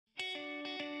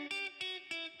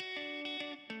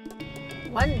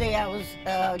One day I was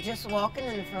just walking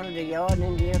in front of the yard,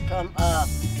 and here come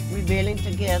Rebuilding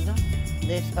Together.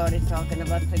 They started talking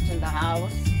about fixing the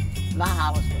house. My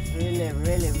house was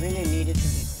really needed to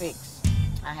be fixed.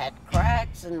 I had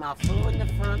cracks, and my floor in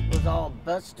the front was all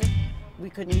busted. We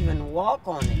couldn't even walk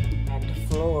on it. And the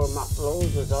floor, my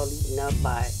floors was all eaten up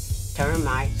by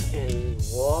termites and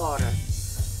water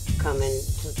coming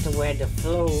to where the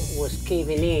floor was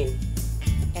caving in.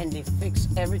 And they fixed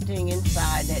everything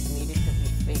inside that needed to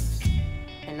be fixed.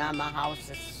 And now my house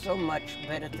is so much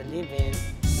better to live in,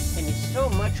 and it's so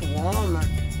much warmer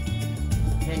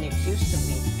than it used to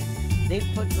be. They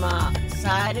put my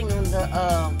siding on the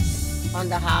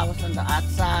house on the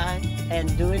outside,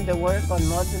 and doing the work on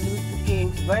Martin Luther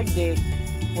King's birthday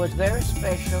was very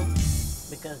special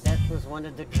because that was one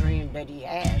of the dreams that he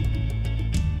had,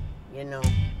 you know,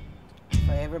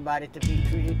 for everybody to be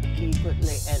treated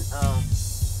equally and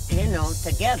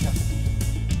together.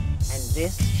 And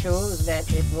this shows that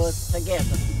it was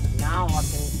together. Now I can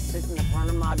sit in the front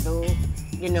of my door,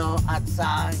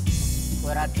 outside,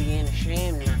 without being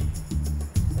ashamed now,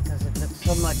 because it looks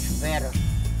so much better.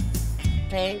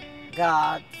 Thank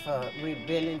God for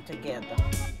Rebuilding Together.